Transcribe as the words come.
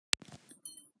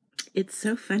It's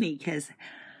so funny because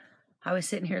I was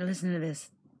sitting here listening to this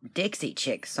Dixie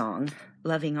Chick song,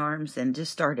 Loving Arms, and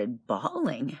just started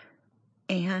bawling.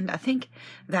 And I think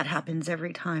that happens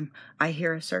every time I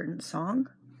hear a certain song.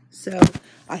 So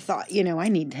I thought, I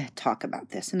need to talk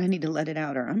about this and I need to let it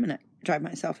out or I'm going to drive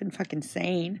myself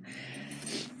insane.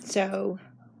 So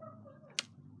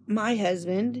my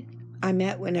husband, I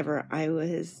met whenever I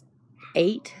was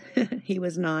 8. He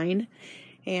was 9.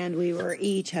 And we were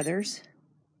each other's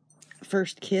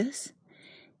first kiss.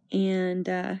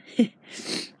 And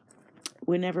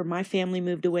whenever my family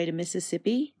moved away to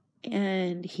Mississippi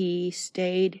and he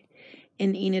stayed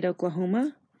in Enid,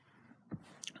 Oklahoma,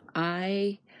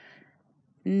 I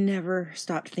never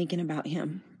stopped thinking about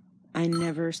him. I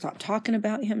never stopped talking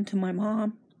about him to my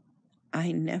mom.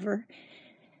 I never,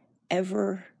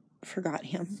 ever forgot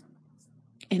him.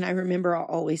 And I remember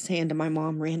always saying to my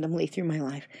mom randomly through my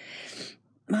life,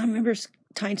 Mom, remember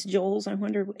Tynce Joels? I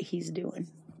wonder what he's doing.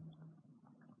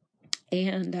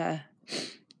 And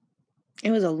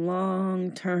it was a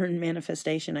long-term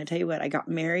manifestation. I tell you what, I got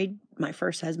married. My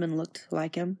first husband looked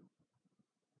like him.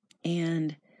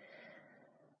 And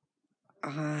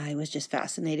I was just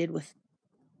fascinated with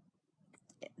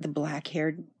the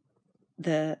black-haired,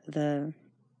 the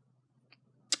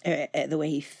way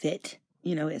he fit,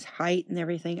 his height and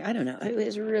everything. I don't know. It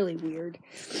was really weird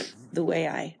the way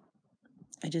I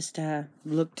just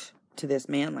looked to this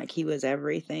man like he was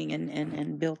everything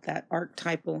and built that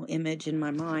archetypal image in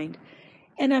my mind.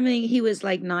 And I mean, he was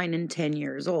like 9 and 10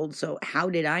 years old. So how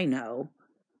did I know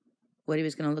what he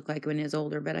was going to look like when he was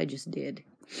older? But I just did.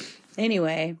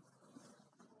 Anyway,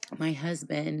 my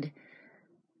husband,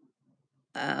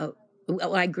 I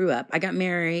grew up. I got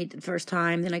married the first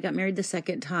time. Then I got married the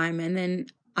second time. And then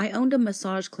I owned a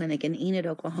massage clinic in Enid,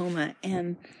 Oklahoma.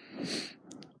 And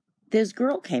this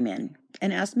girl came in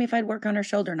and asked me if I'd work on her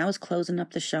shoulder. And I was closing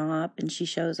up the shop. And she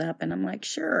shows up. And I'm like,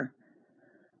 sure,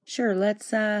 let's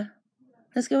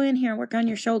go in here and work on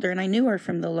your shoulder. And I knew her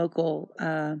from the local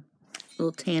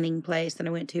little tanning place that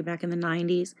I went to back in the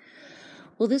 90s.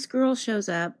 Well, this girl shows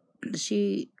up.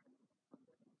 She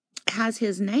has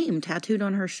his name tattooed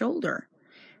on her shoulder.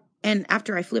 And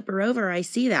after I flip her over, I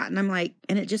see that. And I'm like,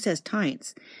 and it just says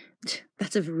Tynce.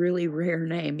 That's a really rare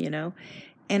name,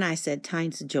 And I said,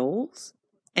 Tynce Joels?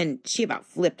 And she about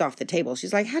flipped off the table.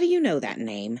 She's like, how do you know that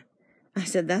name? I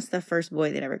said, that's the first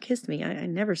boy that ever kissed me. I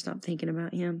never stopped thinking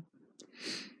about him.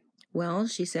 Well,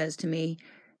 she says to me,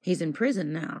 he's in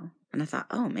prison now. And I thought,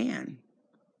 oh man,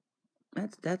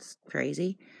 that's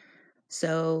crazy.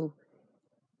 So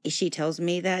she tells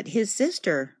me that his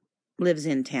sister lives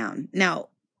in town. Now,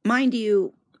 mind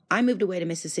you, I moved away to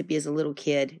Mississippi as a little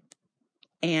kid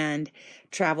and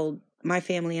traveled. My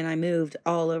family and I moved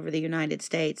all over the United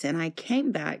States. And I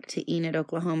came back to Enid,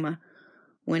 Oklahoma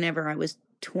whenever I was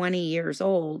 20 years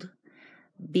old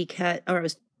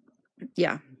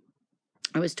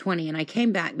I was 20 and I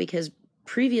came back because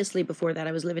previously before that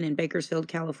I was living in Bakersfield,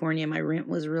 California. My rent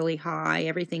was really high.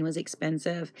 Everything was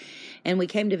expensive. And we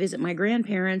came to visit my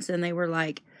grandparents and they were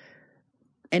like,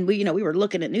 and we were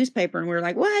looking at newspaper and we were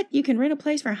like, what? You can rent a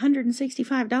place for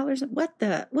 $165?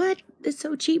 What? It's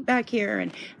so cheap back here.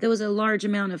 And there was a large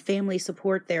amount of family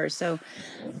support there. So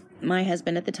my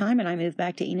husband at the time and I moved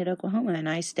back to Enid, Oklahoma, and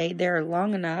I stayed there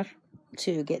long enough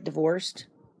to get divorced,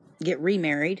 get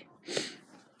remarried,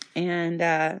 and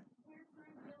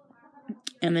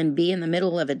then be in the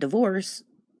middle of a divorce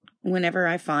whenever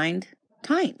I find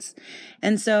Tynce.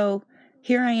 And so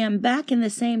here I am back in the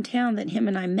same town that him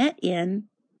and I met in,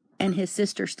 and his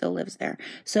sister still lives there.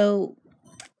 So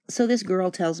this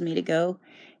girl tells me to go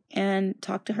and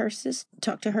talk to his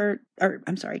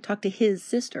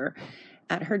sister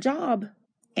at her job.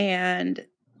 And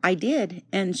I did.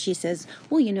 And she says,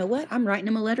 well, you know what? I'm writing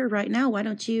him a letter right now. Why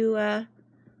don't you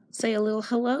say a little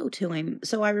hello to him?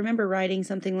 So I remember writing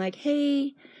something like,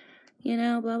 hey,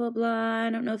 blah, blah, blah. I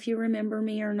don't know if you remember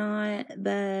me or not,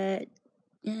 but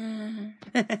yeah.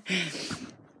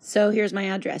 So here's my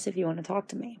address if you want to talk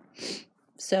to me.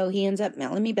 So he ends up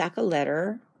mailing me back a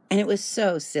letter. And it was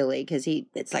so silly because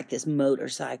it's like this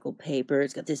motorcycle paper.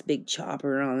 It's got this big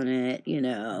chopper on it,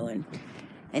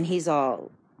 and he's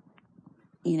all,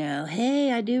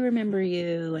 hey, I do remember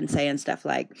you, and saying stuff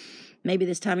like, maybe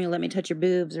this time you'll let me touch your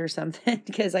boobs or something,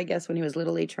 because I guess when he was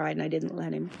little he tried and I didn't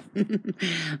let him.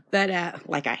 But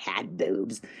like I had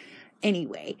boobs.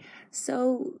 Anyway,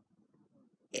 so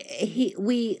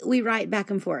we write back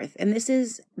and forth, and this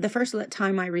is the first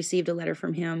time I received a letter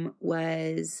from him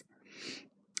was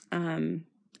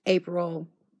April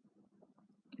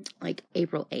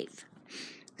 8th.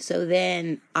 So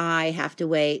then I have to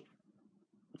wait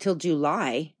till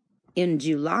July. In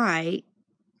July,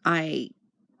 I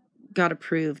got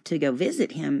approved to go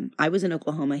visit him. I was in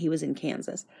Oklahoma. He was in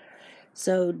Kansas.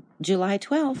 So July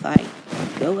 12th,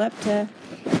 I go up to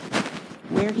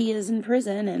where he is in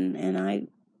prison, and I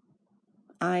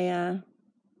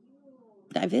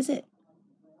visit.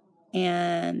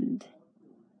 And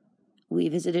we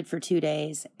visited for 2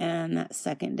 days, and that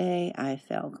second day, I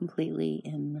fell completely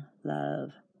in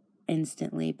love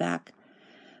instantly. Back,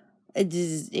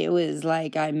 it was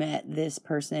like I met this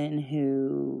person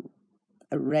who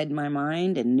read my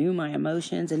mind and knew my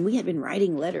emotions, and we had been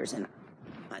writing letters, and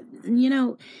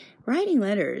writing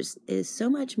letters is so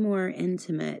much more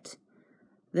intimate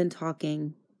than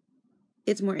talking.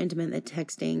 It's more intimate than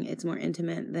texting. It's more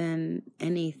intimate than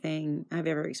anything I've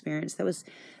ever experienced.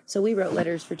 So we wrote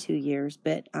letters for 2 years,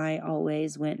 but I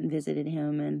always went and visited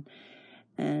him,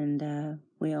 and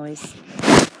we always,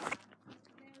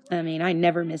 I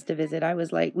never missed a visit.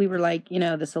 We were like,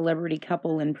 the celebrity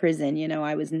couple in prison.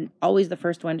 I was always the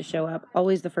first one to show up,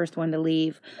 always the first one to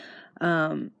leave.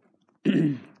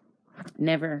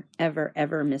 Never, ever,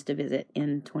 ever missed a visit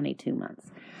in 22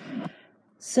 months.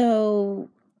 So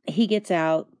he gets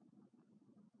out,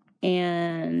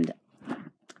 and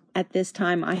at this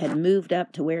time I had moved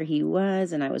up to where he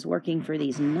was, and I was working for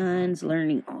these nuns,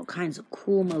 learning all kinds of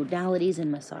cool modalities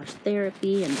in massage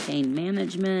therapy and pain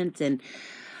management, and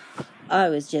I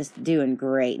was just doing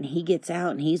great. And he gets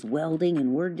out, and he's welding,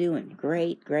 and we're doing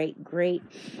great, great, great.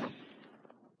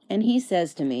 And he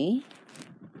says to me,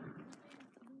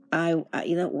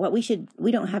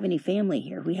 we don't have any family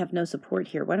here. We have no support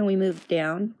here. Why don't we move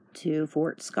down to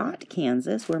Fort Scott,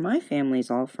 Kansas, where my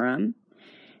family's all from,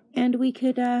 and we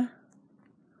could, have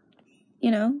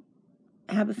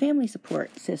a family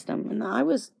support system. And I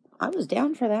was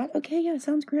down for that. Okay, yeah,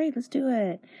 sounds great. Let's do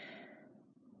it.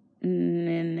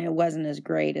 And it wasn't as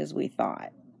great as we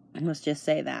thought. Let's just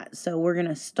say that. So we're going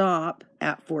to stop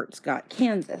at Fort Scott,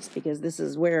 Kansas, because this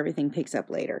is where everything picks up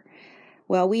later.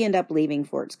 Well, we end up leaving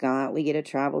Fort Scott. We get a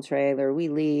travel trailer. We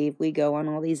leave. We go on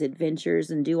all these adventures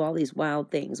and do all these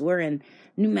wild things. We're in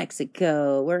New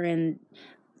Mexico. We're in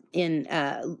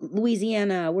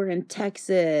Louisiana. We're in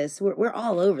Texas. We're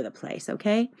all over the place,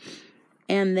 okay?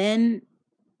 And then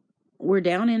we're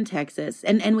down in Texas,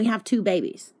 and we have 2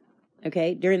 babies,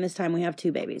 okay? During this time, we have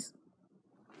 2 babies.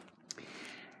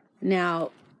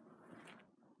 Now,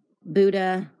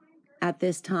 Buddha at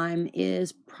this time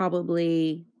is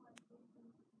probably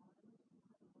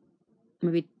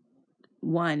maybe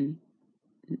 1.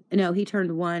 No, he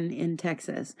turned 1 in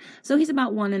Texas. So he's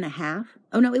about 1.5.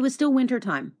 Oh, no, it was still winter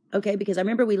time. Okay, because I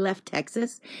remember we left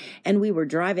Texas and we were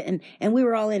driving and we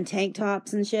were all in tank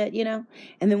tops and shit, And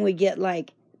then we get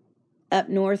like up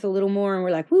north a little more and we're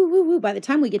like, woo, woo, woo. By the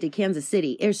time we get to Kansas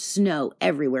City, there's snow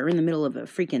everywhere. We're in the middle of a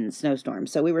freaking snowstorm.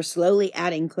 So we were slowly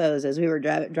adding clothes as we were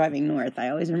driving north. I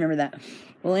always remember that.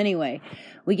 Well, anyway,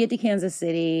 we get to Kansas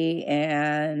City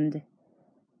and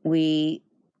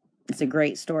it's a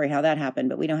great story how that happened,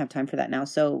 but we don't have time for that now.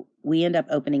 So we end up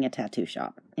opening a tattoo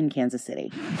shop in Kansas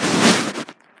City.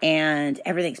 And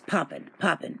everything's popping,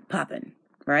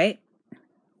 right?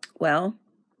 Well,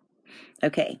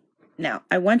 okay. Now,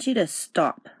 I want you to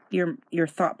stop your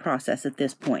thought process at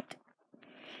this point.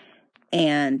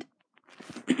 And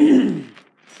I'm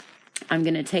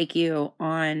going to take you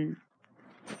on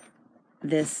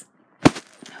this.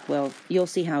 Well, you'll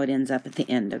see how it ends up at the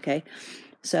end, okay?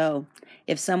 So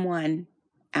if someone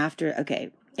at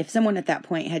that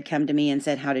point had come to me and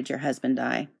said, how did your husband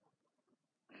die?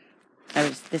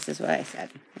 This is what I said.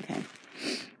 Okay.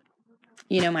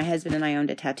 My husband and I owned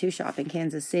a tattoo shop in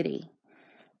Kansas City,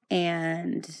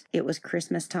 and it was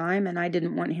Christmas time, and I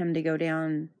didn't want him to go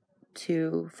down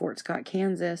to Fort Scott,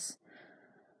 Kansas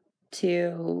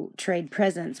to trade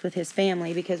presents with his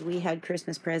family, because we had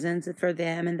Christmas presents for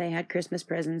them and they had Christmas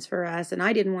presents for us, and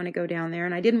I didn't want to go down there,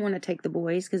 and I didn't want to take the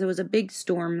boys because it was a big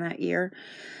storm that year.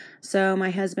 So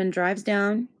my husband drives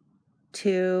down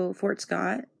to Fort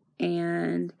Scott,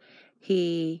 and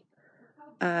he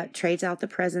trades out the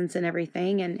presents and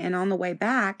everything, and on the way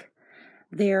back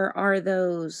there are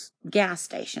those gas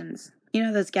stations.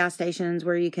 Those gas stations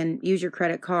where you can use your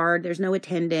credit card. There's no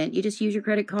attendant. You just use your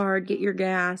credit card, get your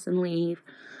gas, and leave.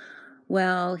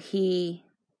 Well, he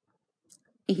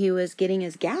was getting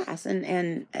his gas,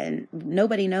 and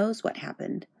nobody knows what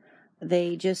happened.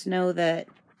 They just know that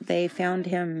they found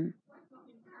him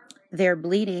there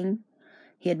bleeding.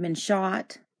 He had been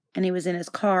shot, and he was in his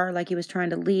car like he was trying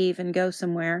to leave and go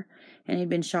somewhere, and he'd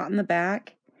been shot in the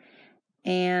back.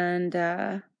 And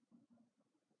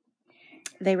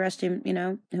they rushed him,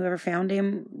 whoever found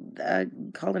him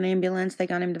called an ambulance. They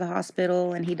got him to the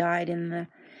hospital, and he died in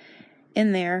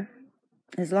there.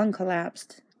 His lung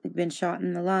collapsed, He'd been shot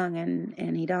in the lung,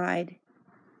 and he died.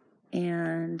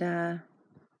 And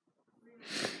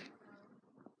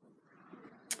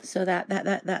so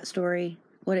that story,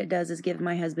 what it does is give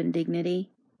my husband dignity,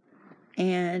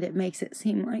 and it makes it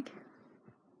seem like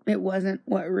it wasn't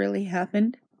what really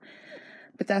happened.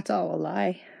 But that's all a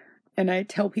lie. And I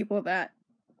tell people that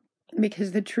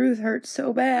because the truth hurts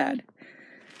so bad.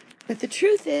 But the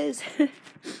truth is,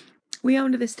 we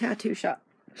owned this tattoo shop.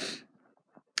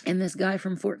 And this guy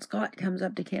from Fort Scott comes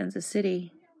up to Kansas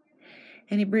City,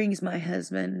 and he brings my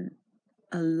husband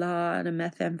a lot of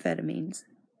methamphetamines.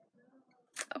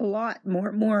 A lot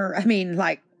more, I mean,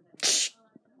 like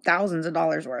thousands of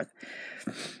dollars worth.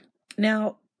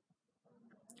 Now,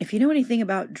 if you know anything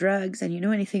about drugs and you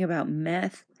know anything about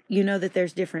meth, you know that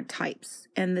there's different types.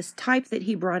 And this type that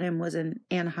he brought in was an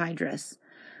anhydrous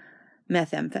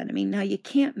methamphetamine. Now, you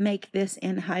can't make this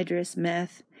anhydrous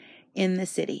meth in the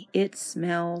city. It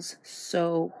smells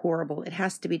so horrible. It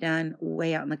has to be done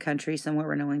way out in the country, somewhere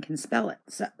where no one can smell it.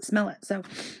 So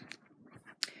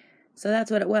that's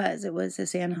what it was. It was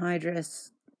this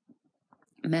anhydrous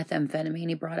methamphetamine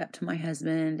he brought up to my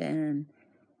husband, and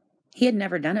he had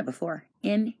never done it before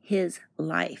in his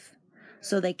life.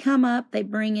 So they come up, they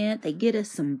bring it, they get us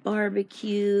some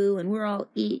barbecue, and we're all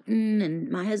eating,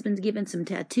 and my husband's giving some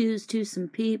tattoos to some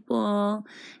people.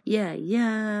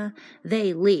 Yeah.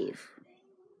 They leave.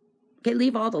 Okay,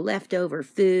 leave all the leftover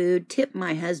food, tip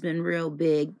my husband real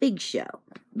big show,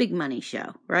 big money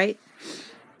show, right?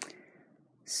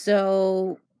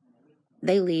 So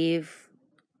they leave,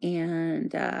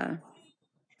 and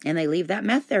they leave that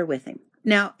meth there with him.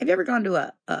 Now, have you ever gone to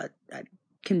a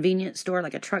convenience store,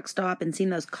 like a truck stop, and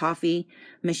seen those coffee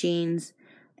machines?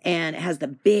 And it has the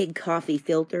big coffee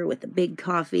filter with the big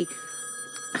coffee.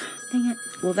 Dang it.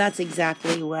 Well, that's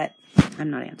exactly what... I'm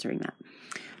not answering that.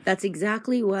 That's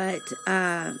exactly what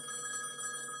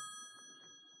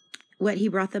he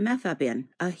brought the meth up in.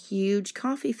 A huge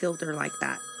coffee filter like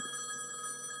that.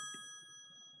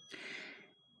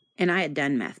 And I had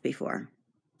done meth before.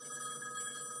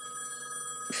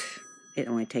 It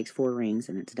only takes 4 rings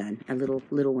and it's done. A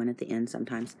little one at the end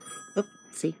sometimes. Oh,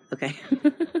 see? Okay.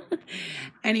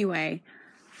 Anyway,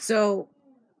 so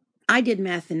I did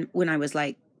meth when I was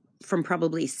like from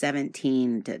probably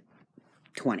 17 to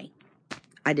 20.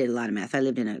 I did a lot of meth. I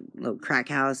lived in a little crack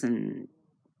house in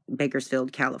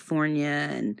Bakersfield, California,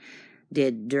 and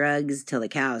did drugs till the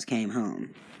cows came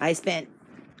home. I spent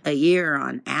a year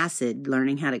on acid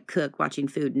learning how to cook, watching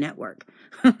Food Network.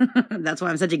 That's why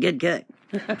I'm such a good cook.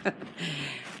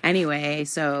 Anyway,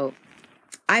 so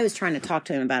I was trying to talk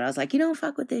to him about it. I was like, you don't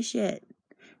fuck with this shit.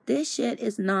 This shit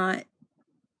is not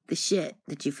the shit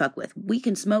that you fuck with. We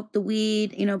can smoke the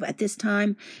weed, but at this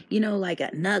time, like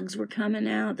nugs were coming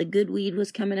out. The good weed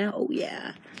was coming out. Oh,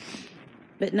 yeah.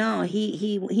 But no,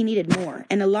 he needed more.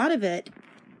 And a lot of it,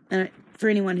 for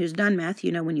anyone who's done meth,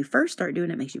 when you first start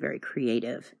doing it, makes you very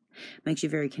creative. Makes you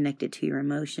very connected to your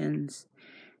emotions.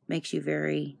 Makes you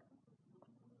very...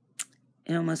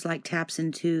 It almost like taps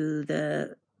into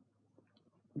the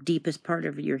deepest part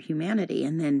of your humanity,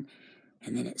 and then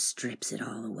it strips it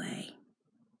all away,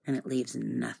 and it leaves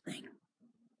nothing.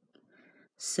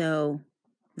 So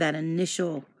that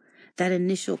initial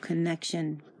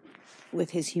connection with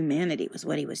his humanity was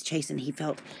what he was chasing. He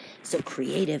felt so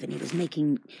creative, and he was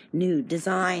making new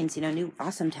designs, new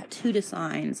awesome tattoo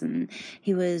designs, and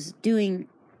he was doing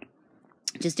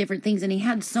just different things, and he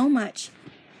had so much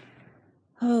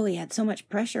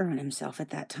pressure on himself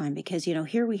at that time because,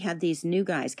 here we had these new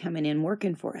guys coming in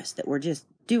working for us that were just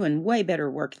doing way better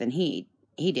work than he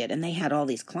did. And they had all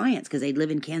these clients because they'd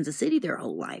live in Kansas City their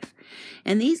whole life.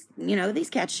 And these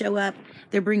cats show up,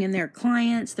 they're bringing their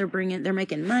clients, they're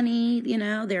making money,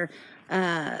 they're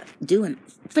doing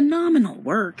phenomenal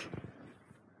work.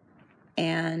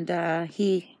 And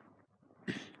he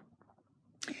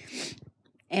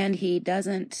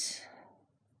doesn't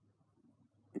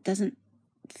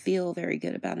feel very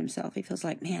good about himself. He feels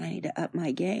like, man, I need to up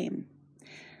my game.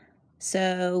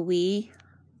 So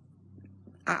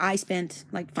I spent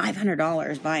like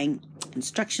 $500 buying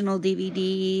instructional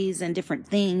DVDs and different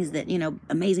things that,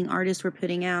 amazing artists were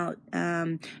putting out.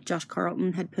 Josh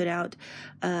Carlton had put out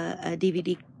a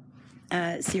DVD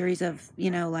series of,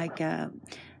 oh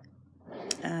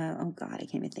God, I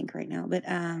can't even think right now, but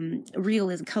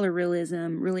realism, color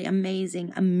realism, really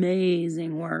amazing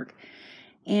work.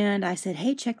 And I said,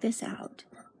 hey, check this out.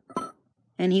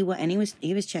 And he was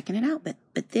checking it out. But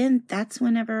then that's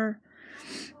whenever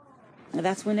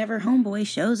homeboy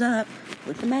shows up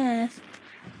with the meth.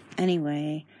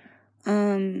 Anyway,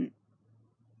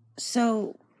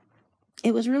 so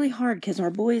it was really hard because our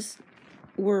boys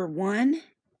were 1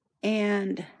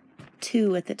 and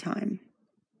 2 at the time.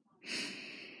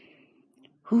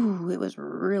 Ooh, it was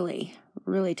really,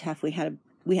 really tough. We had a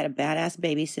badass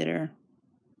babysitter,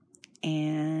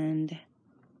 and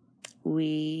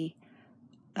we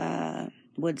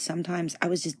would sometimes, I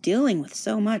was just dealing with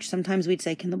so much. Sometimes we'd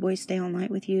say, can the boys stay all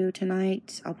night with you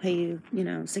tonight? I'll pay you,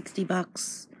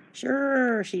 $60.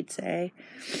 Sure, she'd say.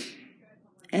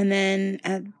 And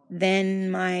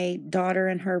then my daughter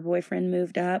and her boyfriend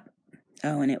moved up.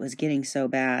 Oh, and it was getting so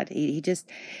bad. He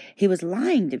was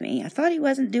lying to me. I thought he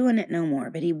wasn't doing it no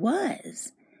more, but he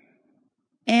was.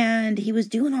 And he was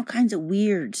doing all kinds of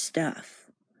weird stuff.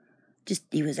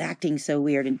 He was acting so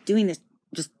weird and doing this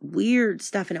just weird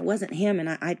stuff, and it wasn't him, and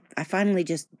I finally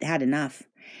just had enough.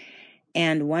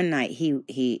 And one night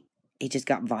he just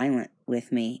got violent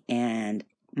with me, and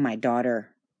my daughter,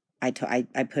 I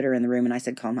put her in the room and I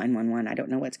said, call 911. I don't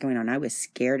know what's going on. I was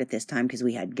scared at this time because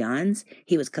we had guns.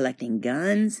 He was collecting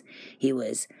guns. He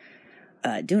was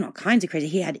doing all kinds of crazy.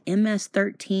 He had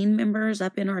MS-13 members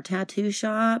up in our tattoo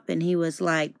shop, and he was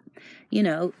like,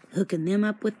 hooking them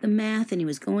up with the meth, and he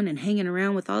was going and hanging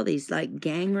around with all these like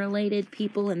gang-related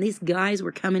people, and these guys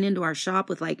were coming into our shop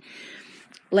with like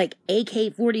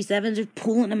AK-47s, just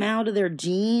pulling them out of their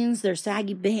jeans, their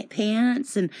saggy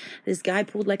pants, and this guy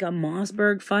pulled like a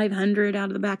Mossberg 500 out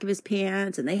of the back of his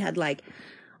pants, and they had like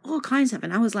all kinds of stuff,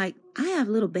 and I was like, I have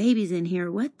little babies in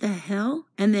here, what the hell?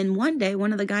 And then one day,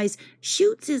 one of the guys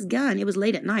shoots his gun. It was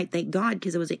late at night, thank God,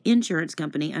 because it was an insurance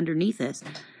company underneath us.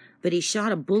 But he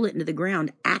shot a bullet into the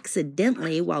ground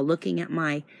accidentally while looking at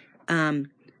my, I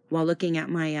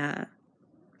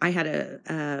had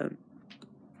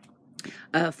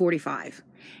a 45,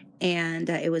 and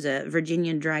it was a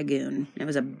Virginian Dragoon. It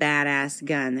was a badass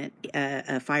gun that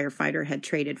a firefighter had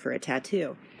traded for a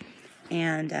tattoo.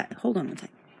 And hold on one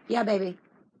second. Yeah, baby.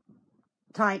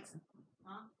 Tights.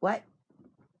 Huh? What?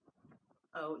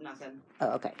 Oh, nothing. Oh,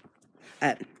 okay.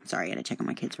 Sorry, I had to check on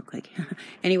my kids real quick.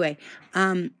 Anyway,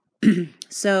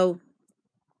 so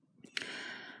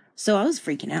I was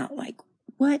freaking out, like,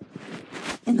 what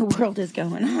in the world is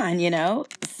going on,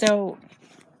 So,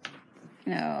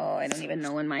 no, I don't even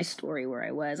know in my story where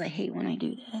I was. I hate when I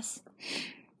do this.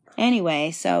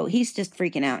 Anyway, so he's just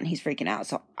freaking out, and he's freaking out.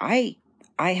 So I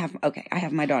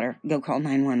have my daughter go call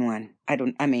 911.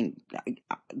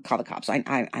 Call the cops.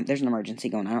 There's an emergency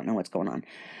going on. I don't know what's going on.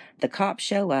 The cops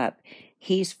show up.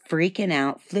 He's freaking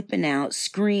out, flipping out,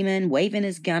 screaming, waving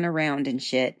his gun around and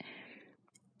shit.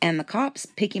 And the cops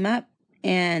pick him up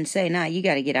and say, nah, you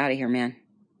got to get out of here, man.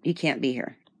 You can't be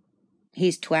here.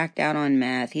 He's twacked out on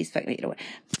meth. He's fucking,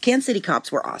 Kansas City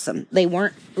cops were awesome. They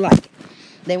weren't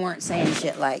saying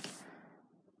shit like,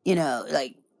 on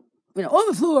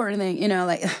the floor or anything,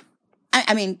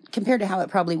 I mean, compared to how it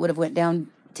probably would have went down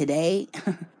today,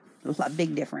 a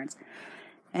big difference.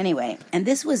 Anyway, and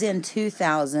this was in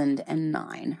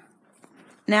 2009.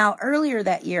 Now, earlier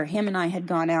that year, him and I had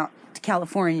gone out to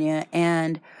California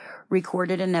and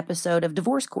recorded an episode of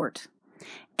Divorce Court.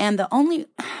 And I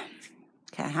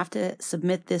have to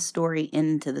submit this story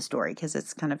into the story because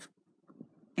it's kind of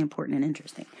important and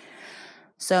interesting.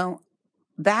 So,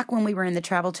 back when we were in the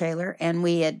travel trailer and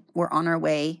were on our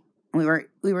way, we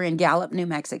were in Gallup, New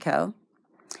Mexico,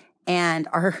 and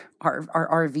our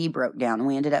RV broke down, and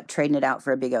we ended up trading it out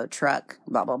for a big old truck,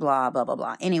 blah, blah, blah, blah, blah,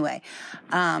 blah. Anyway,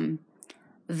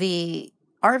 the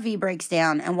RV breaks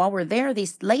down, and while we're there,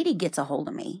 this lady gets a hold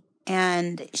of me,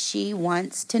 and she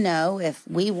wants to know if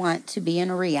we want to be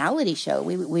in a reality show.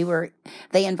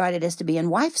 They invited us to be in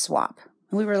Wife Swap.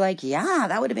 And we were like, yeah,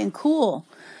 that would have been cool.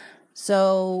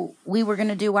 So we were going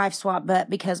to do Wife Swap, but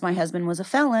because my husband was a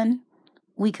felon,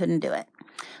 we couldn't do it.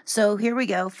 So here we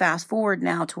go. Fast forward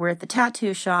now to we're at the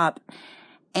tattoo shop,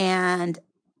 and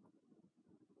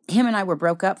him and I were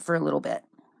broke up for a little bit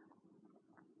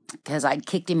because I'd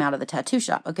kicked him out of the tattoo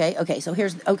shop. Okay. So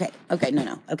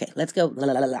no. Okay. Let's go. Blah,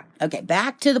 blah, blah, blah. Okay.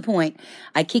 Back to the point.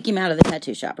 I kick him out of the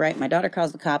tattoo shop, right? My daughter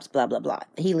calls the cops, blah, blah, blah.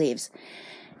 He leaves,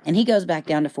 and he goes back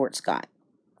down to Fort Scott.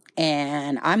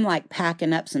 And I'm like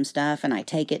packing up some stuff, and I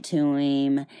take it to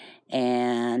him,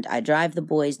 and I drive the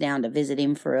boys down to visit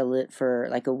him for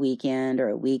like a weekend or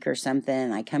a week or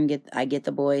something. I get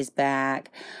the boys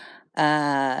back.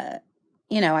 I've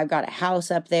got a house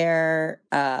up there.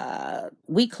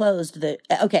 We closed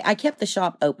I kept the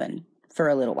shop open for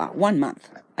a little while. 1 month.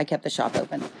 I kept the shop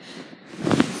open.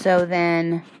 So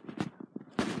then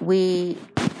we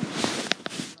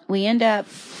end up,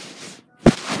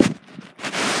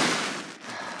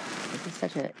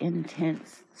 such an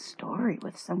intense story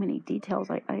with so many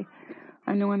details. I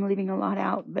know I'm leaving a lot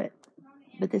out, but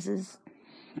this is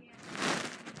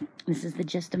This is the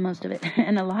gist of most of it.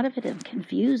 And a lot of it I'm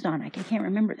confused on. I can't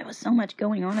remember. There was so much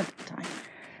going on at the time.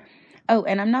 Oh,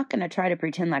 and I'm not going to try to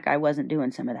pretend like I wasn't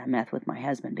doing some of that meth with my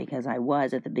husband, because I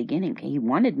was at the beginning. He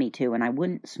wanted me to, and I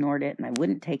wouldn't snort it, and I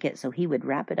wouldn't take it, so he would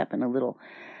wrap it up in a little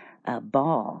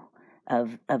ball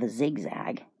of a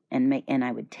zigzag, and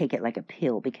I would take it like a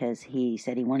pill, because he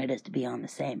said he wanted us to be on the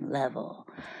same level.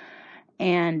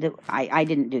 And I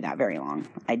didn't do that very long.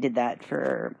 I did that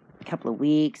for a couple of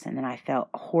weeks, and then I felt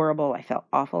horrible. I felt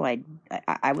awful. I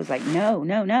was like,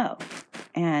 no.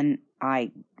 And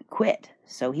I quit.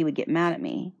 So he would get mad at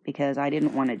me because I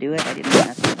didn't want to do it. I didn't want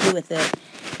nothing to do with it.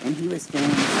 And he was feeling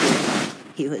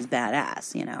he was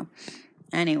badass, you know.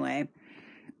 Anyway.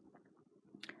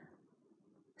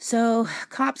 So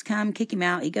cops come, kick him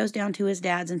out. He goes down to his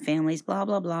dad's and family's, blah,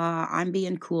 blah, blah. I'm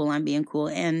being cool.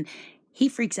 And he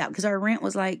freaks out because our rent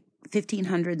was like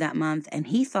 $1,500 that month, and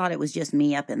he thought it was just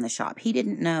me up in the shop. He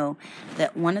didn't know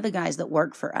that one of the guys that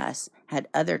worked for us had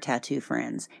other tattoo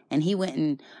friends, and he went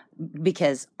and,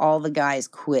 because all the guys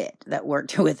quit that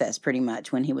worked with us pretty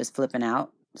much when he was flipping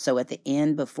out. So at the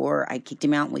end, before I kicked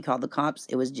him out and we called the cops,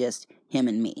 it was just him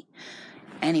and me.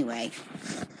 Anyway,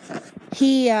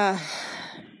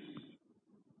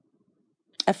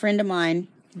 a friend of mine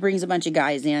brings a bunch of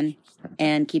guys in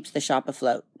and keeps the shop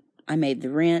afloat. I made the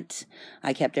rent.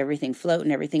 I kept everything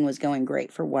floating. Everything was going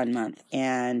great for 1 month.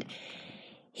 And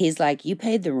he's like, "You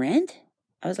paid the rent?"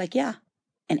 I was like, "Yeah."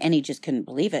 And he just couldn't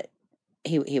believe it.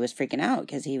 He was freaking out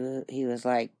because he was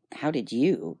like, "How did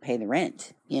you pay the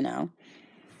rent?" You know?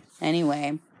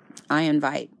 Anyway,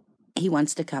 he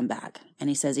wants to come back. And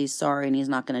he says he's sorry and he's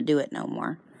not going to do it no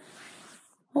more.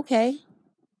 Okay.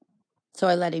 So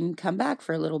I let him come back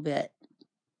for a little bit.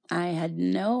 I had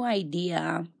no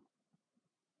idea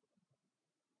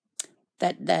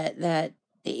that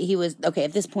he was, okay,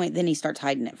 at this point, then he starts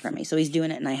hiding it from me. So he's doing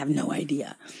it and I have no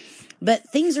idea. But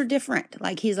things are different.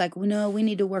 Like, he's like, well, no, we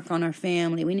need to work on our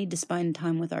family. We need to spend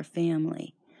time with our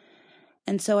family.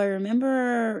 And so I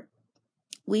remember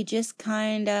we just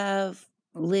kind of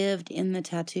lived in the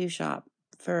tattoo shop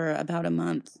for about a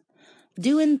month,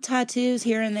 doing tattoos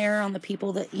here and there on the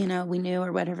people that, you know, we knew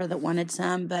or whatever that wanted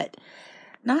some, but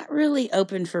not really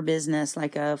open for business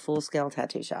like a full-scale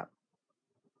tattoo shop.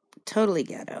 Totally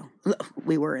ghetto.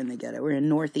 We were in the ghetto. We're in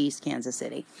Northeast Kansas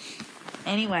City.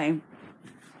 Anyway,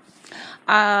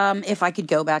 if I could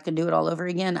go back and do it all over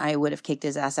again, I would have kicked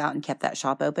his ass out and kept that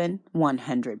shop open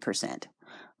 100%.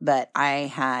 But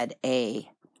I had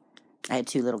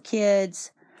 2 little kids.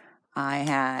 I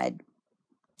had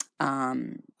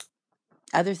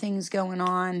other things going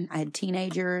on. I had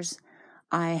teenagers.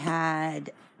 I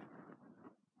had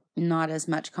not as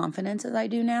much confidence as I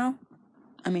do now.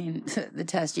 I mean,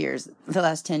 the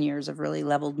last 10 years have really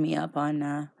leveled me up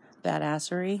on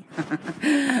badassery.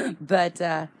 But,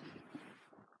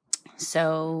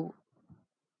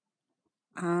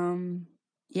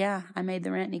 yeah, I made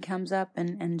the rent and he comes up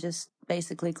and just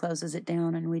basically closes it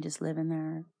down and we just live in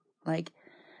there. Like,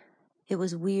 it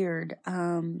was weird.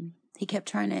 He kept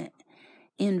trying to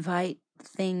invite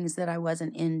things that I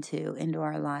wasn't into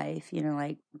our life, you know,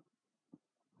 like,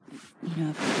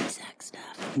 freaky sex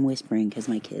stuff. I'm whispering because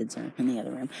my kids are in the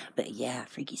other room. But yeah,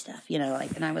 freaky stuff,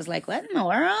 like, and I was like, what in the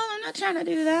world? I'm not trying to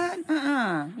do that.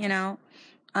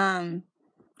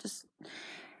 Just,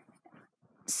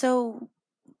 so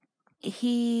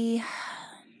he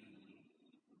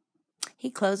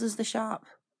closes the shop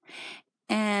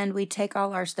and we take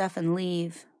all our stuff and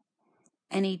leave.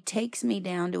 And he takes me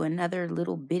down to another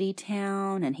little bitty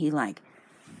town and he's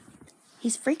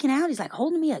freaking out. He's like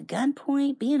holding me at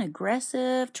gunpoint, being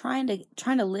aggressive, trying to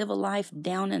live a life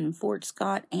down in Fort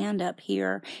Scott and up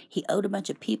here. He owed a bunch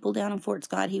of people down in Fort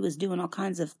Scott. He was doing all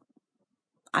kinds of,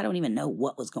 I don't even know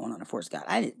what was going on in Fort Scott.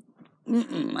 I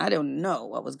don't know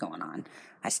what was going on.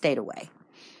 I stayed away.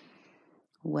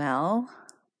 Well,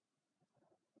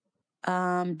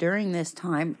 during this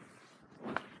time,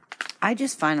 I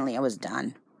was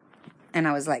done. And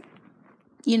I was like,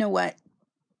 you know what?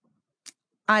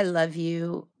 I love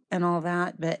you and all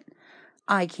that, but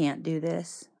I can't do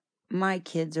this. My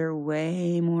kids are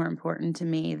way more important to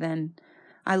me than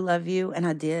I love you. And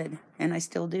I did. And I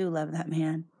still do love that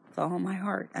man with all my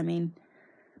heart. I mean,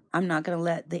 I'm not going to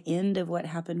let the end of what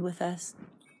happened with us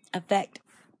affect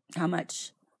how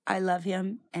much I love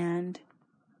him and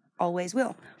always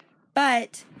will.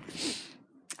 But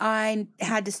I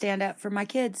had to stand up for my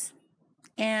kids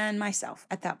and myself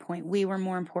at that point. We were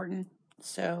more important.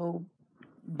 So,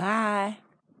 bye.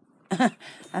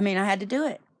 I mean, I had to do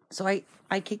it. So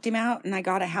I kicked him out, and I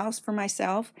got a house for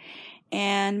myself.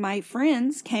 And my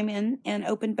friends came in and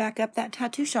opened back up that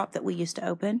tattoo shop that we used to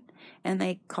open. And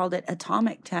they called it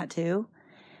Atomic Tattoo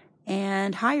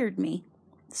and hired me.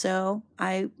 So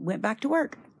I went back to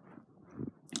work.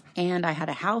 And I had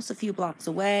a house a few blocks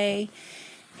away.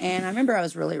 And I remember I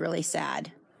was really, really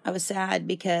sad. I was sad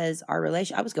because I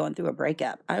was going through a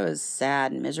breakup. I was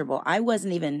sad and miserable. I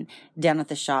wasn't even down at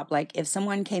the shop. Like, if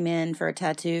someone came in for a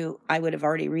tattoo, I would have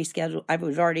already rescheduled. I would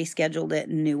have already scheduled it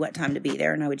and knew what time to be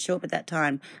there. And I would show up at that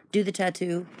time, do the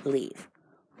tattoo, leave.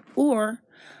 Or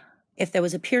if there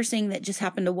was a piercing that just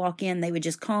happened to walk in, they would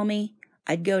just call me.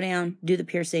 I'd go down, do the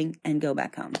piercing, and go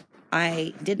back home.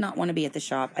 I did not want to be at the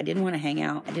shop. I didn't want to hang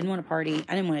out. I didn't want to party.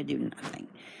 I didn't want to do nothing.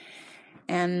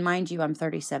 And mind you, I'm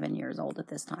 37 years old at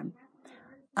this time.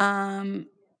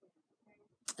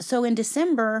 So in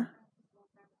December,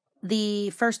 the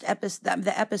first episode,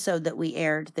 the episode that we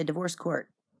aired, the divorce court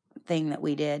thing that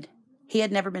we did, he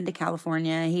had never been to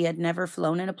California. He had never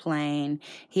flown in a plane.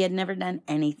 He had never done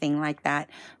anything like that.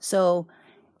 So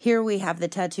here we have the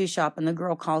tattoo shop, and the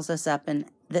girl calls us up, and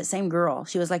that same girl,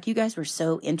 she was like, "You guys were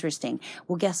so interesting."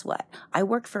 Well, guess what? I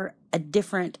work for a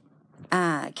different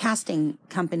casting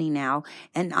company now,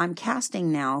 and I'm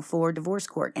casting now for divorce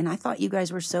court, and I thought you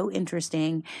guys were so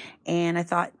interesting, and I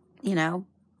thought,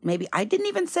 maybe I didn't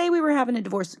even say we were having a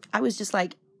divorce. I was just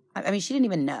like, I mean, she didn't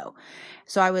even know.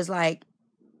 So I was like,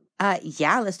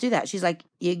 yeah, let's do that. She's like,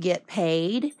 you get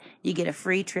paid, you get a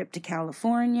free trip to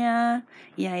California.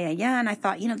 Yeah. And I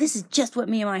thought, this is just what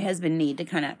me and my husband need to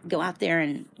kind of go out there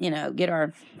and, get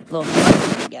our little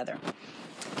hustle together.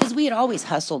 Because we had always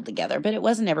hustled together, but it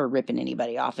wasn't ever ripping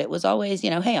anybody off. It was always,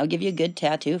 hey, I'll give you a good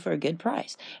tattoo for a good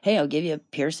price. Hey, I'll give you a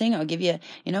piercing. I'll give you,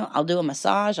 I'll do a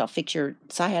massage. I'll fix your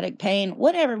sciatic pain.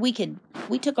 Whatever we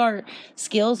took our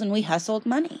skills and we hustled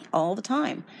money all the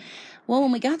time. Well,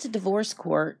 when we got to divorce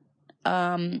court,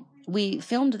 we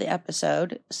filmed the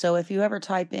episode. So if you ever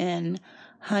type in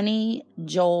Honey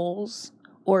Joel's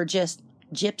or just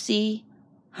Gypsy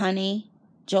Honey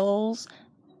Joel's,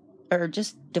 or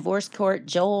just divorce court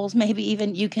Joel's, maybe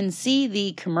even, you can see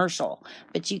the commercial,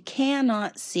 but you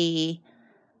cannot see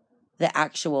the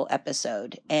actual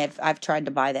episode. And I've tried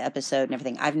to buy the episode and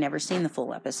everything. I've never seen the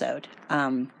full episode.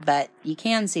 But you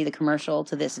can see the commercial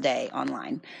to this day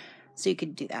online. So you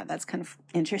could do that. That's kind of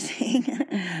interesting.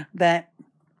 But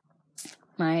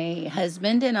my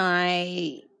husband and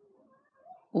I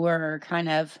were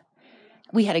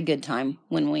we had a good time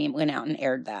when we went out and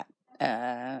aired that.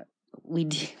 We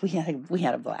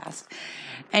had a blast.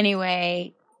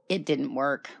 Anyway, it didn't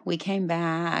work. We came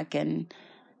back and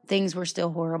things were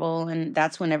still horrible. And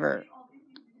that's whenever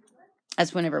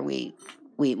we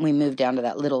moved down to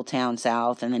that little town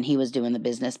south, and then he was doing the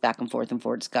business back and forth in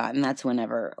Fort Scott. And that's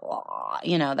whenever,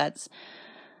 that's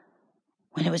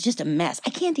when it was just a mess. I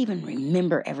can't even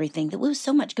remember everything. There was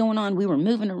so much going on. We were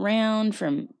moving around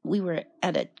we were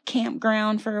at a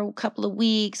campground for a couple of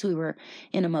weeks. We were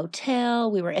in a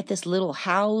motel. We were at this little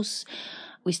house.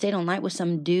 We stayed all night with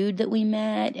some dude that we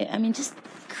met. I mean, just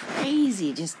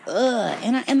crazy, just, ugh.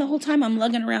 And the whole time I'm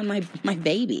lugging around my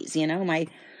babies, my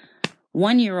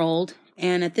 1-year-old,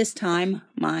 and at this time,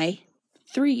 my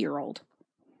 3-year-old.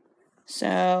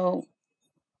 So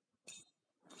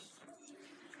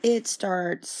it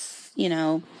starts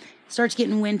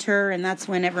getting winter, and that's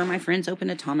whenever my friends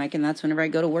open Atomic, and that's whenever I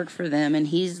go to work for them, and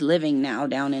he's living now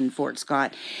down in Fort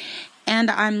Scott. And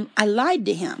I lied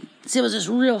to him. So it was this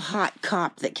real hot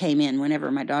cop that came in whenever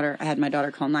I had my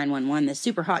daughter call 911. This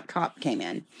super hot cop came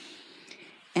in.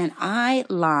 And I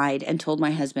lied and told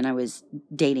my husband I was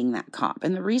dating that cop.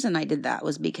 And the reason I did that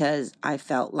was because I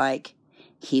felt like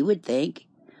he would think,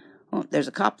 well, there's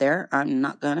a cop there, I'm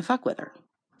not going to fuck with her.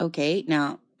 Okay,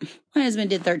 now, my husband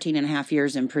did 13 and a half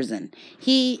years in prison.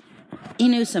 He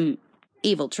knew some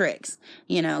evil tricks.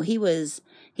 He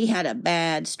had a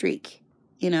bad streak,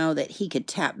 that he could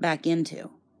tap back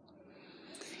into.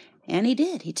 And he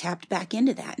did. He tapped back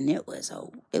into that, and it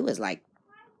was like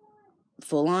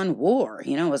full-on war.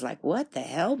 It was like, what the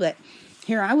hell? But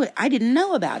here I didn't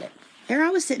know about it. Here I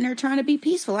was sitting there trying to be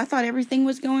peaceful. I thought everything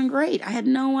was going great. I had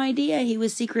no idea he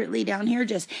was secretly down here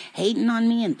just hating on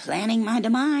me and planning my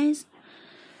demise.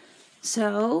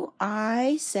 So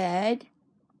I said,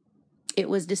 it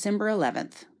was December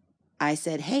 11th. I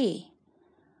said, hey,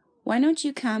 why don't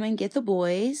you come and get the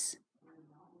boys?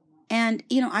 And,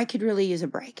 I could really use a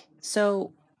break.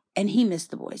 So, and he missed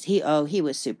the boys. He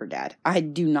was super dad. I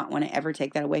do not want to ever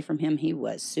take that away from him. He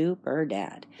was super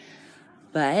dad.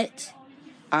 But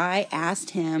I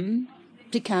asked him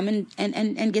to come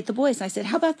and get the boys. I said,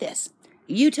 how about this?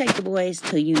 you take the boys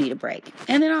till you need a break.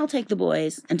 And then I'll take the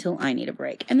boys until I need a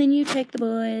break. And then you take the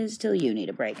boys till you need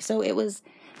a break. So it was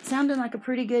sounding like a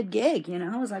pretty good gig, you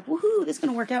know. I was like, woohoo, this is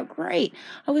going to work out great.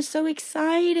 I was so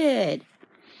excited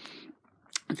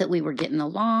that we were getting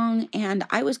along, and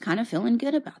I was kind of feeling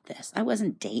good about this. I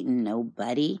wasn't dating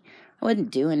nobody. I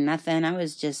wasn't doing nothing. I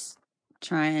was just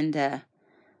trying to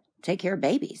take care of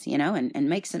babies, you know, and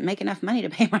make enough money to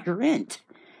pay my rent.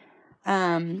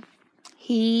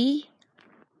 He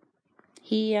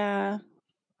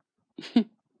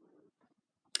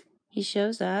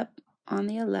shows up on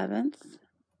the 11th,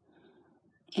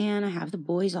 and I have the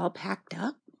boys all packed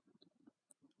up,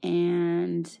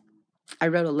 and I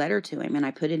wrote a letter to him, and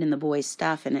I put it in the boys'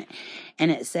 stuff, and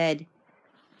it said,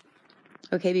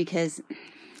 okay, because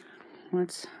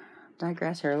let's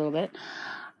digress here a little bit.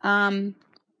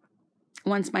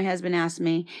 Once my husband asked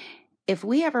me, if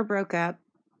we ever broke up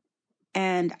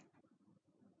and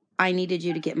I needed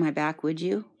you to get my back, would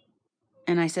you?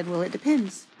 And I said, well, it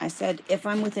depends. I said, if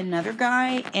I'm with another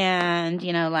guy and,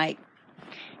 you know, like,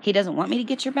 he doesn't want me to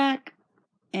get your back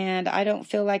and I don't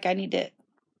feel like I need to,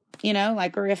 you know,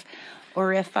 like, or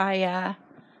if I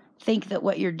think that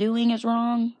what you're doing is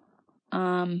wrong,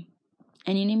 and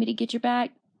you need me to get your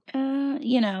back,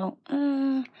 you know,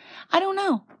 I don't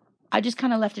know. I just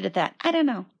kind of left it at that. I don't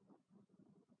know.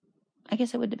 I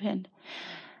guess it would depend.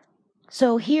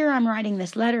 So here I'm writing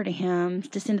this letter to him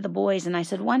to send to the boys, and I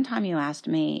said, one time you asked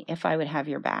me if I would have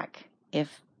your back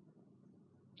if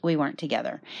we weren't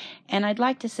together. And I'd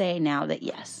like to say now that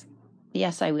yes.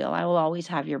 Yes, I will. I will always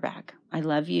have your back. I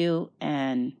love you,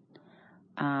 and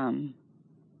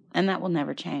that will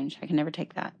never change. I can never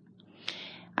take that.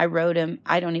 I wrote him.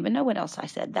 I don't even know what else I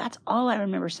said. That's all I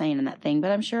remember saying in that thing,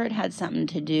 but I'm sure it had something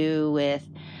to do with,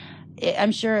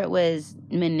 I'm sure it was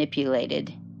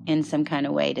manipulated in some kind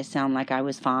of way to sound like I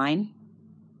was fine,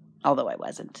 although I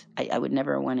wasn't. I would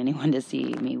never want anyone to see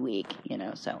me weak, you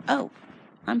know, so, oh,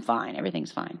 I'm fine.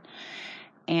 Everything's fine.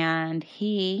 And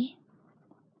he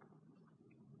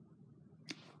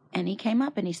came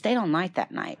up and he stayed all night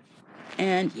that night.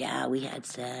 And yeah, we had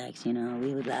sex, you know,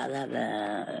 we would blah, blah,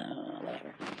 blah,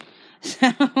 whatever.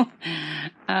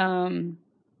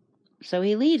 So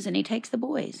he leaves and he takes the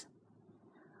boys.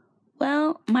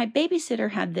 Well, my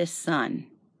babysitter had this son,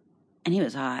 and he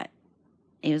was hot.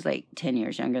 He was like 10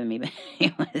 years younger than me, but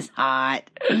he was hot.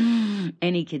 And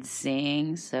he could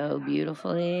sing so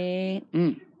beautifully.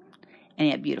 And he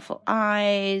had beautiful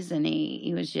eyes, and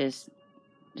he was just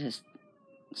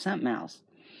something else.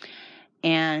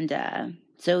 And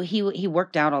so he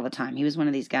worked out all the time. He was one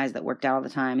of these guys that worked out all the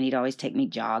time, and he'd always take me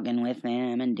jogging with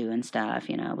him and doing stuff,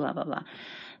 you know, blah, blah, blah.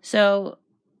 So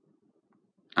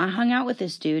I hung out with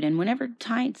this dude, and whenever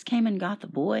Tights came and got the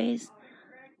boys,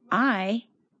 I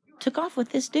took off with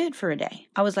this dude for a day.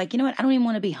 I was like, you know what? I don't even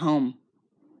want to be home.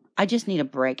 I just need a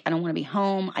break. I don't want to be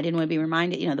home. I didn't want to be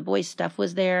reminded, you know, the boys' stuff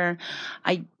was there.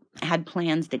 I had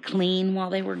plans to clean while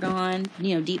they were gone,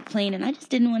 you know, deep clean. And I just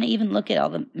didn't want to even look at all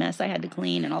the mess I had to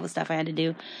clean and all the stuff I had to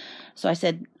do. So I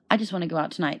said, I just want to go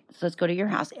out tonight. So let's go to your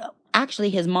house.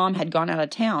 Actually, his mom had gone out of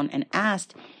town and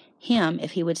asked him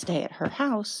if he would stay at her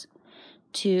house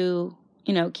to,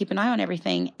 you know, keep an eye on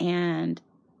everything. And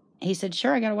he said,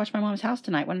 sure, I got to watch my mom's house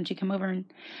tonight. Why don't you come over? And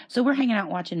so we're hanging out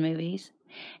watching movies.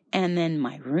 And then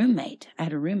my roommate, I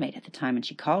had a roommate at the time, and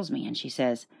she calls me and she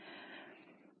says,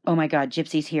 oh my God,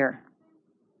 Gypsy's here.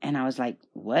 And I was like,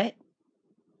 what?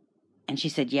 And she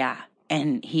said, yeah.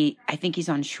 And I think he's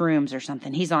on shrooms or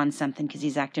something. He's on something because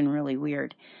he's acting really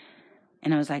weird.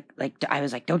 And I was like,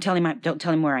 don't tell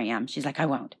him where I am. She's like, I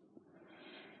won't.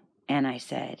 And I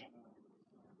said,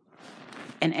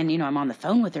 and you know, I'm on the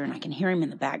phone with her, and I can hear him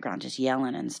in the background just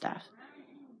yelling and stuff.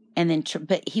 And then,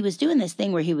 but he was doing this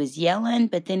thing where he was yelling,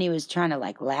 but then he was trying to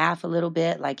like laugh a little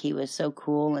bit, like he was so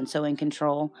cool and so in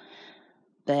control.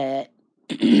 But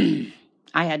I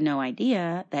had no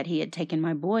idea that he had taken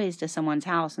my boys to someone's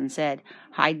house and said,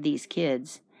 hide these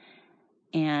kids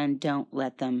and don't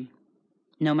let them,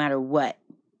 no matter what,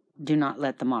 do not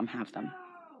let the mom have them.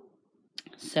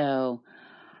 So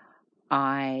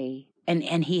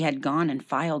and he had gone and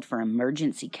filed for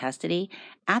emergency custody.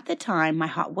 At the time, my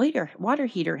hot water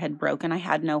heater had broken. I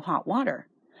had no hot water.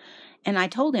 And I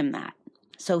told him that.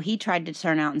 So he tried to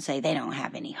turn out and say, they don't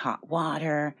have any hot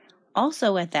water.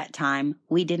 Also at that time,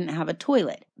 we didn't have a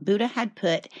toilet. Buddha had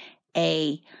put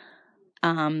a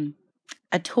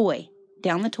toy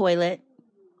down the toilet.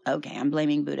 Okay, I'm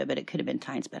blaming Buddha, but it could have been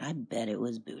Tights, but I bet it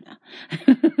was Buddha.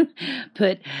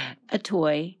 Put a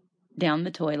toy down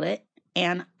the toilet,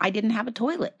 and I didn't have a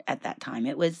toilet at that time.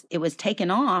 It was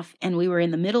taken off, and we were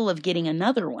in the middle of getting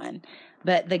another one.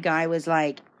 But the guy was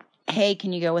like, hey,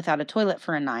 can you go without a toilet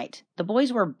for a night? The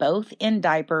boys were both in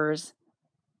diapers,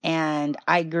 and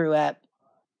I grew up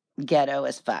ghetto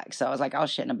as fuck. So I was like, I'll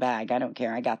shit in a bag. I don't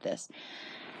care. I got this.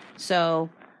 So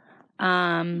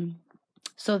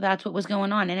that's what was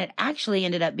going on. And it actually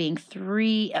ended up being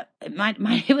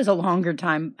it was a longer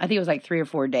time. I think it was like 3 or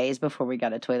 4 days before we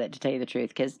got a toilet, to tell you the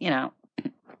truth. Cause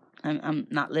I'm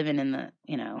not living in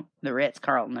the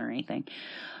Ritz-Carlton or anything.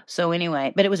 So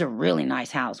anyway, but it was a really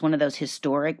nice house. One of those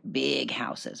historic big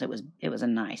houses. It was a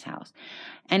nice house.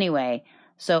 Anyway,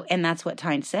 and that's what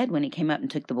Tyne said when he came up and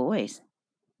took the boys.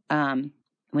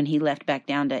 When he left back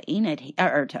down to Enid,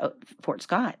 or to Fort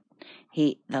Scott,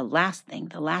 the last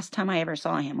time I ever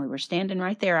saw him, we were standing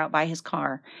right there out by his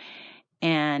car,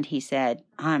 and he said,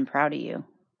 I'm proud of you,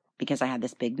 because I had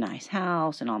this big, nice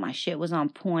house, and all my shit was on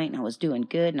point, and I was doing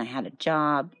good, and I had a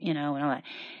job, and all that.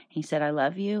 He said, I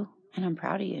love you, and I'm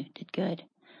proud of you, did good.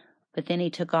 But then he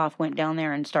took off, went down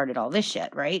there, and started all this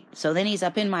shit, right? So then he's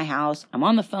up in my house, I'm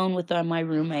on the phone with my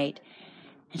roommate,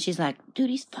 and she's like, dude,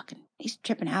 he's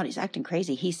tripping out. He's acting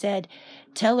crazy. He said,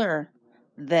 tell her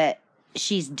that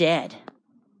she's dead,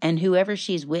 and whoever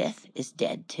she's with is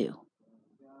dead too.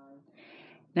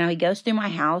 Now he goes through my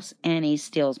house and he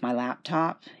steals my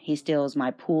laptop. He steals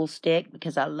my pool stick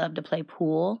because I love to play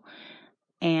pool.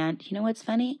 And you know what's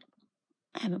funny?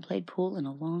 I haven't played pool in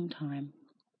a long time.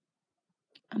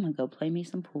 I'm going to go play me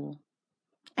some pool.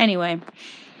 Anyway,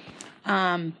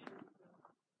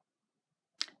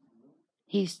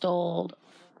 he stole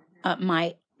all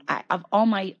my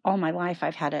life.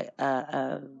 I've had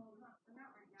a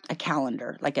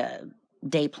calendar, like a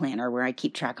day planner where I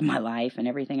keep track of my life and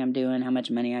everything I'm doing, how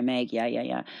much money I make.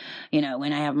 Yeah.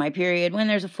 When I have my period, when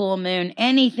there's a full moon,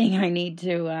 anything I need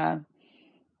to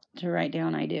write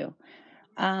down, I do.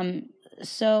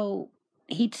 So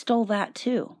he stole that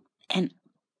too. And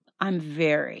I'm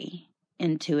very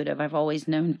intuitive. I've always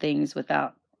known things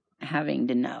without having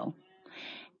to know.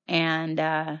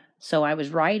 And so I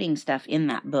was writing stuff in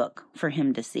that book for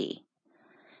him to see.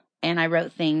 And I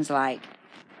wrote things like,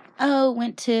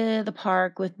 went to the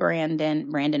park with Brandon.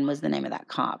 Brandon was the name of that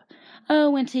cop.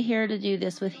 Went to here to do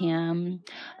this with him.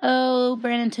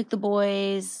 Brandon took the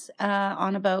boys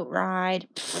on a boat ride.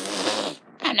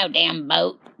 I have no damn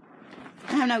boat.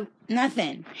 I have no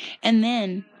nothing. And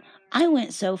then I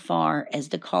went so far as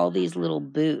to call these little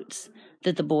boots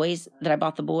that I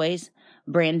bought the boys,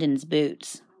 Brandon's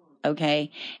boots.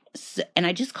 Okay. So, and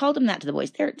I just called them that to the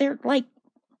boys. They're like,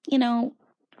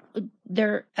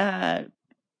 they're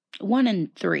 1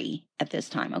 and 3 at this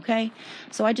time. Okay.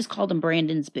 So I just called them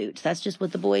Brandon's boots. That's just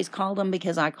what the boys called them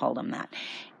because I called them that.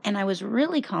 And I was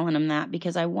really calling them that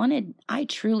because I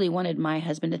truly wanted my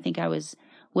husband to think I was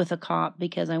with a cop,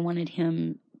 because I wanted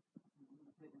him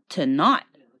to not,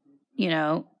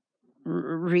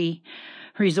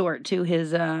 resort to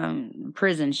his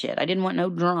prison shit. I didn't want no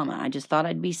drama. I just thought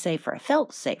I'd be safer. I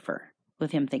felt safer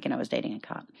with him thinking I was dating a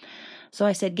cop. So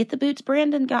I said, get the boots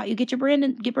Brandon got you. Get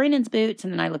Brandon's boots.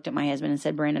 And then I looked at my husband and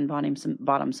said, Brandon bought him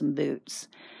some boots.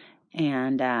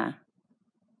 And I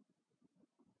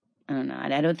don't know.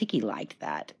 I don't think he liked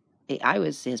that. I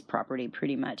was his property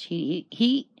pretty much.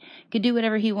 He could do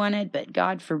whatever he wanted, but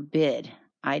God forbid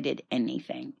I did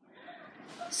anything.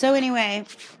 So anyway,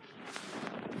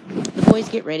 the boys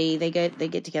get ready. They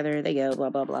get together. They go, blah,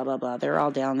 blah, blah, blah, blah. They're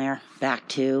all down there. Back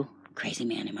to crazy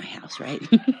man in my house, right?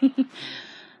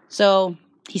 So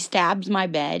he stabs my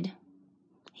bed.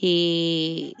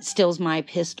 He steals my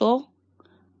pistol.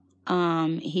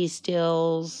 He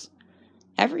steals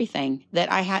everything that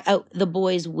I had. Oh, the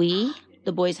boys' Wii.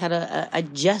 The boys had I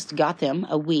just got them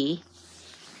a Wii.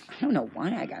 I don't know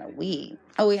why I got a Wii.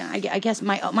 Oh yeah, I guess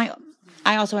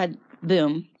I also had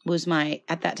Boom.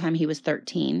 At that time he was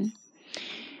 13.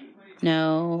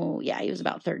 No, yeah, he was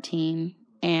about 13.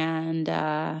 And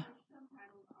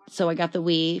so I got the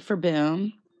Wii for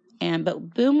Boom.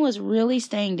 But Boom was really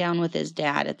staying down with his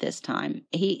dad at this time.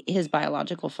 His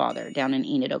biological father down in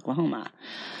Enid, Oklahoma.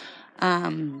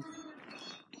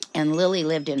 And Lily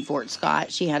lived in Fort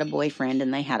Scott. She had a boyfriend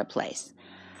and they had a place.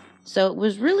 So it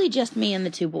was really just me and the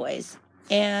 2 boys.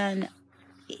 And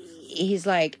he's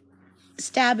like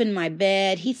stabbing my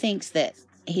bed. He thinks that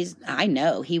I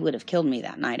know he would have killed me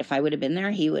that night. If I would have been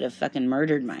there, he would have fucking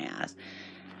murdered my ass.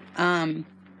 And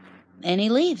he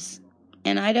leaves.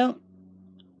 And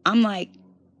I'm like,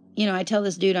 I tell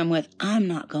this dude I'm with, I'm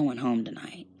not going home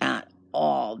tonight at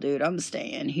all, dude. I'm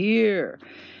staying here.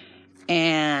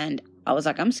 And I was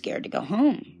like, I'm scared to go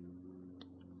home.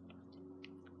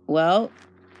 Well,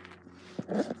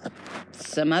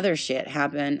 some other shit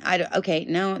happened.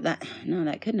 No, that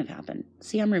couldn't have happened.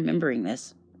 See, I'm remembering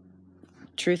this.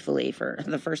 truthfully, for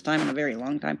the first time in a very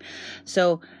long time.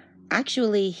 So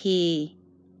actually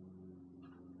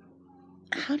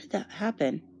how did that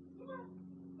happen?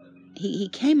 He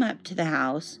came up to the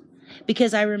house,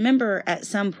 because I remember at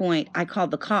some point I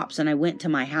called the cops and I went to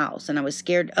my house and I was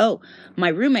scared. Oh, my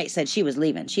roommate said she was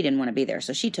leaving. She didn't want to be there,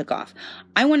 so she took off.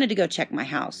 I wanted to go check my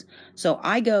house. So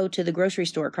I go to the grocery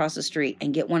store across the street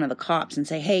and get one of the cops and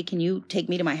say, hey, can you take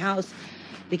me to my house?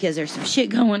 Because there's some shit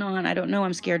going on. I don't know.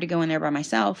 I'm scared to go in there by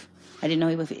myself. I didn't know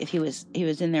if he was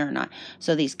in there or not.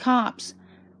 So these cops,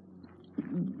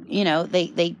 you know,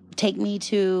 they take me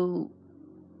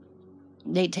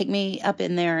up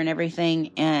in there and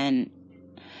everything, and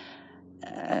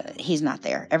he's not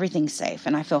there. Everything's safe,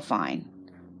 and I feel fine.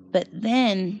 But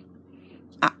then,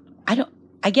 I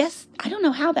don't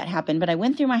know how that happened, but I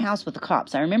went through my house with the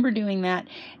cops. I remember doing that,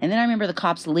 and then I remember the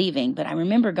cops leaving, but I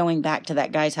remember going back to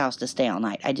that guy's house to stay all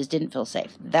night. I just didn't feel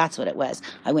safe. That's what it was.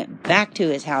 I went back to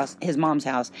his house, his mom's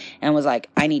house, and was like,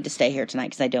 I need to stay here tonight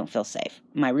because I don't feel safe.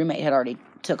 My roommate had already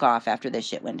took off after this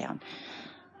shit went down.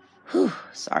 Whew,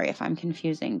 sorry if I'm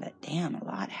confusing, but damn, a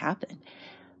lot happened.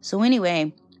 So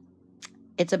anyway,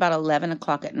 it's about 11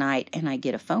 o'clock at night, and I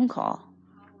get a phone call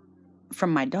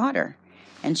from my daughter,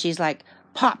 and she's like,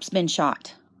 Pop's been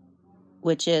shot,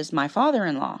 which is my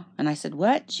father-in-law. And I said,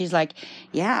 what? She's like,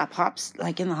 yeah, Pop's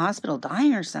like in the hospital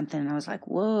dying or something. And I was like,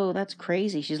 whoa, that's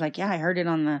crazy. She's like, yeah, I heard it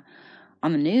on the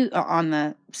news, on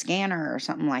the scanner or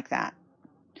something like that.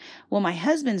 Well, my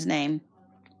husband's name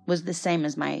was the same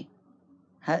as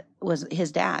was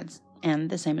his dad's, and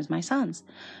the same as my son's.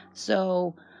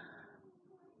 So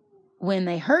when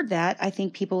they heard that, I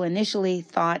think people initially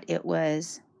thought it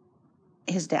was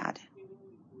his dad.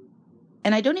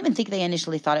 And I don't even think they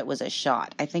initially thought it was a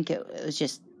shot. I think it was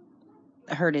just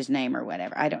heard his name or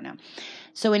whatever. I don't know.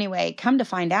 So anyway, come to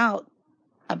find out,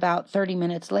 about 30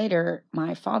 minutes later,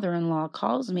 my father-in-law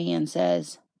calls me and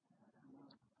says,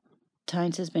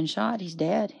 Tynes has been shot. He's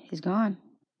dead. He's gone.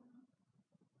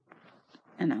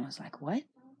 And I was like, what?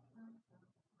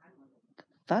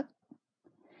 Fuck?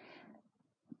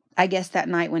 I guess that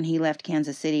night when he left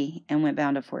Kansas City and went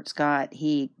bound to Fort Scott,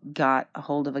 he got a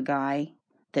hold of a guy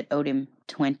that owed him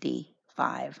 $25.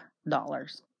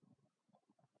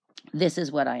 This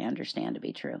is what I understand to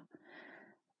be true.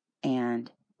 And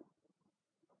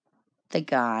the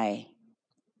guy,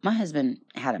 my husband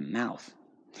had a mouth.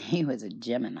 He was a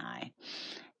Gemini.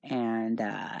 And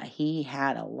he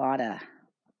had a lot of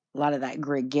that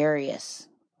gregariousness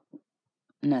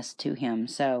to him.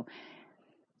 So,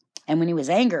 and when he was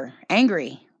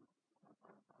angry,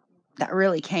 that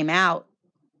really came out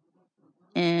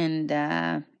and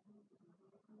in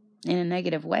a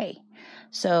negative way.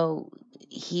 So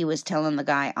he was telling the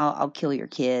guy, I'll kill your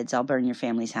kids, I'll burn your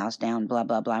family's house down, blah,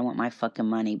 blah, blah, I want my fucking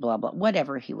money, blah, blah,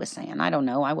 whatever he was saying. I don't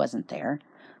know, I wasn't there,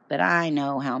 but I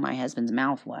know how my husband's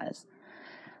mouth was.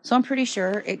 So I'm pretty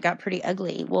sure it got pretty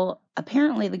ugly. Well,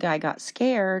 apparently the guy got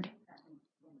scared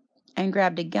and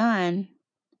grabbed a gun,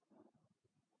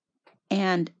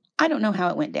 and I don't know how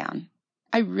it went down.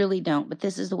 I really don't, but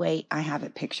this is the way I have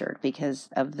it pictured because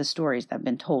of the stories that have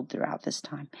been told throughout this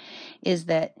time, is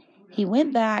that he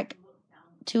went back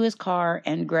to his car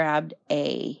and grabbed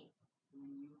he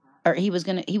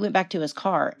went back to his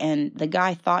car, and the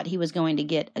guy thought he was going to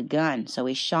get a gun, so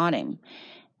he shot him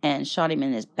in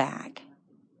his back.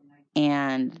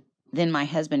 And then my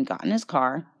husband got in his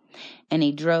car and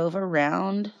he drove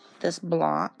around this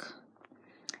block.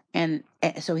 And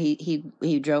so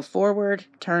he drove forward,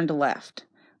 turned left,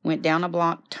 went down a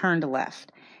block, turned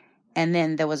left. And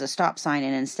then there was a stop sign,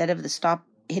 and instead of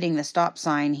hitting the stop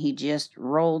sign, he just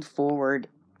rolled forward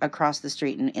across the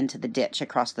street and into the ditch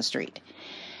across the street.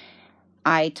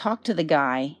 I talked to the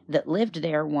guy that lived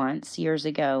there once years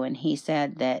ago, and he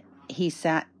said that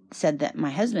said that my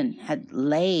husband had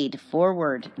laid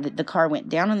forward. The car went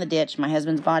down in the ditch. My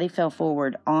husband's body fell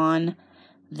forward on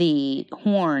the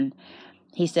horn.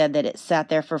 He said that it sat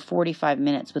there for 45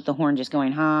 minutes with the horn just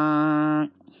going,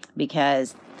 honk,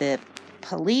 because the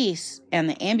police and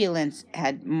the ambulance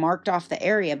had marked off the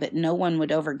area, but no one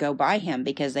would ever go by him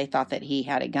because they thought that he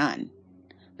had a gun,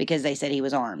 because they said he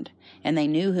was armed. And they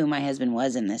knew who my husband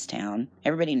was in this town.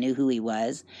 Everybody knew who he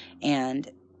was. And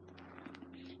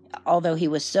although he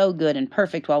was so good and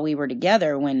perfect while we were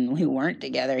together, when we weren't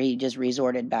together, he just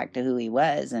resorted back to who he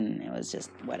was, and it was just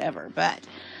whatever. But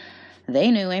they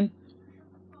knew him.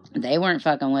 They weren't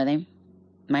fucking with him.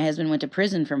 My husband went to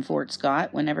prison from Fort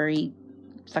Scott whenever he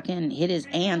fucking hit his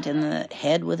aunt in the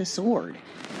head with a sword.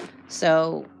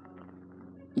 So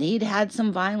he'd had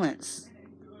some violence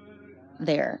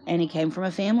there, and he came from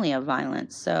a family of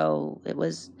violence. So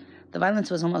the violence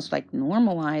was almost like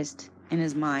normalized in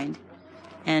his mind.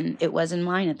 And it was in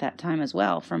mine at that time as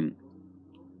well, from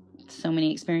so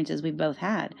many experiences we both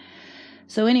had.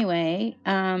 So anyway,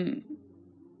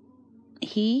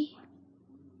 he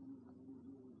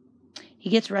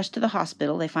gets rushed to the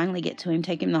hospital. They finally get to him,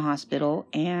 take him to the hospital,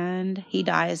 and he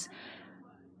dies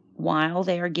while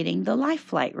they are getting the life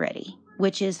flight ready,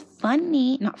 which is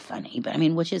funny, not funny, but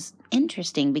which is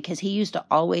interesting because he used to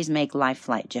always make life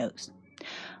flight jokes.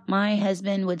 My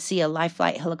husband would see a life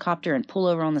flight helicopter and pull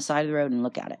over on the side of the road and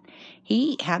look at it.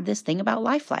 He had this thing about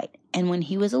life flight. And when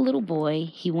he was a little boy,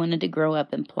 he wanted to grow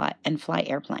up and fly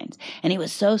airplanes. And he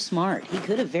was so smart. He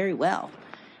could have very well.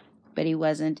 But he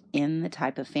wasn't in the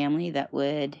type of family that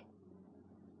would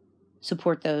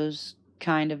support those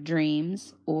kind of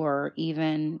dreams, or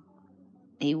even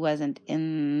he wasn't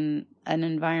in an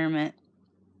environment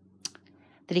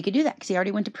that he could do that, because he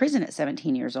already went to prison at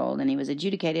 17 years old and he was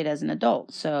adjudicated as an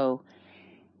adult. So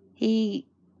he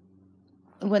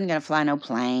wasn't going to fly no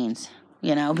planes,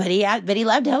 but he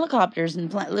loved helicopters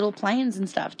and little planes and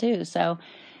stuff too. So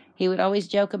he would always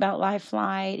joke about life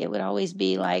flight. It would always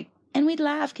be like, and we'd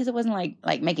laugh because it wasn't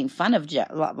like making fun of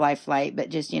life flight, but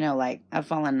just, like I've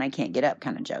fallen and I can't get up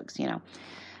kind of jokes,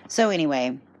 So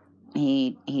anyway,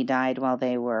 he died while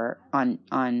they were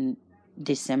on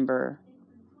December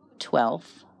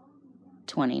 12th,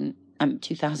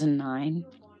 2009.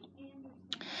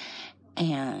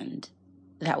 And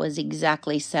that was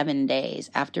exactly 7 days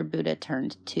after Buddha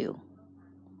turned 2.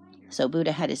 So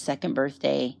Buddha had his second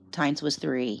birthday. Tynes was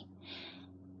 3.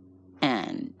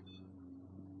 And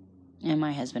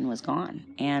my husband was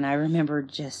gone. And I remember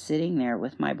just sitting there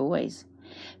with my boys,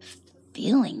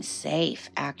 feeling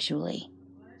safe, actually.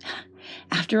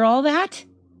 After all that,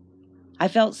 I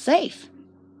felt safe.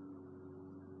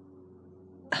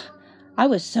 I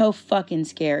was so fucking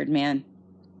scared, man.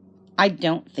 I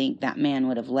don't think that man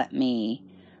would have let me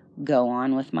go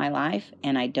on with my life.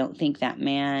 And I don't think that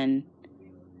man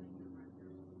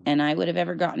and I would have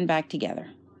ever gotten back together.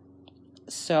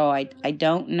 So I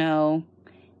don't know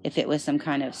if it was some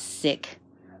kind of sick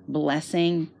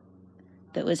blessing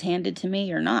that was handed to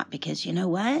me or not. Because you know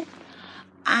what?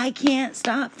 I can't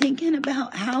stop thinking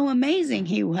about how amazing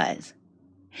he was.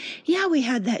 Yeah, we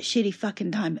had that shitty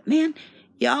fucking time. But man,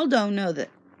 y'all don't know that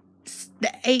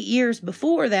the 8 years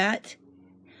before that,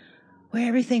 where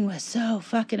everything was so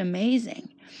fucking amazing.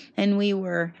 And we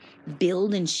were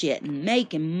building shit and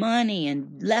making money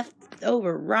and left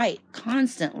over right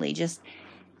constantly.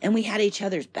 And we had each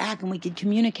other's back, and we could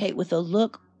communicate with a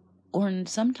look, or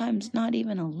sometimes not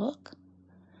even a look.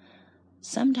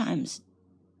 Sometimes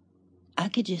I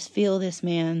could just feel this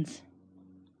man's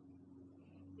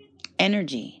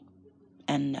energy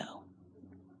and know.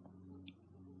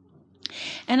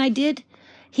 And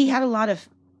he had a lot of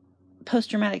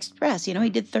post-traumatic stress. He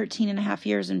did 13 and a half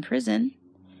years in prison,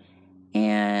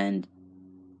 and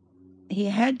he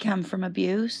had come from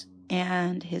abuse,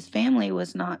 and his family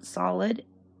was not solid,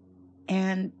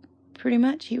 and pretty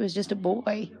much he was just a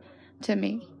boy to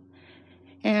me.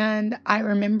 And I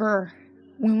remember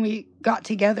when we got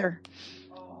together,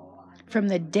 from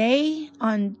the day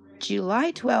on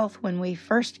July 12th when we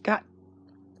first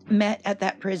met at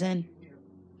that prison,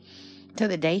 to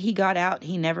the day he got out,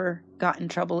 he never got in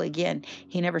trouble again.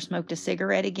 He never smoked a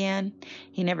cigarette again.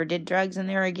 He never did drugs in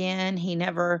there again. He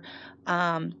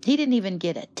didn't even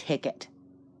get a ticket.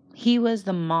 He was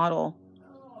the model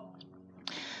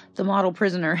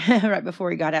prisoner right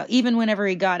before he got out. Even whenever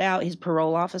he got out, his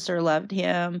parole officer loved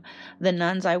him. The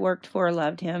nuns I worked for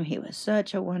loved him. He was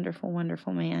such a wonderful,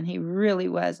 wonderful man. He really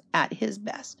was at his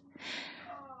best.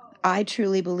 I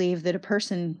truly believe that a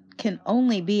person can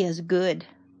only be as good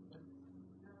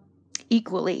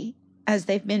equally as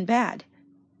they've been bad.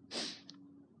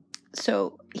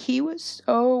 So he was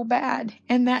so bad.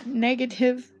 And that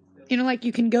negative, like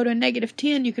you can go to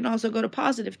 -10, you can also go to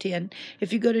 +10.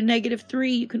 If you go to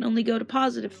 -3, you can only go to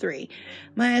 +3.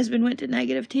 My husband went to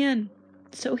 -10.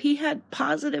 So he had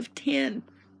 +10.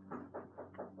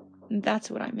 And that's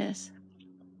what I miss.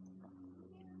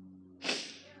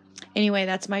 Anyway,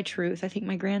 that's my truth. I think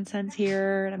my grandson's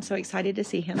here, and I'm so excited to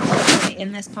see him. I'm going to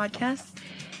end this podcast.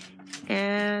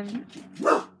 And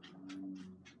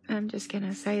I'm just going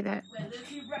to say that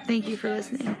thank you for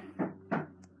listening.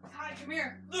 Hi, come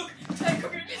here. Luke, hey,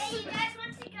 come here.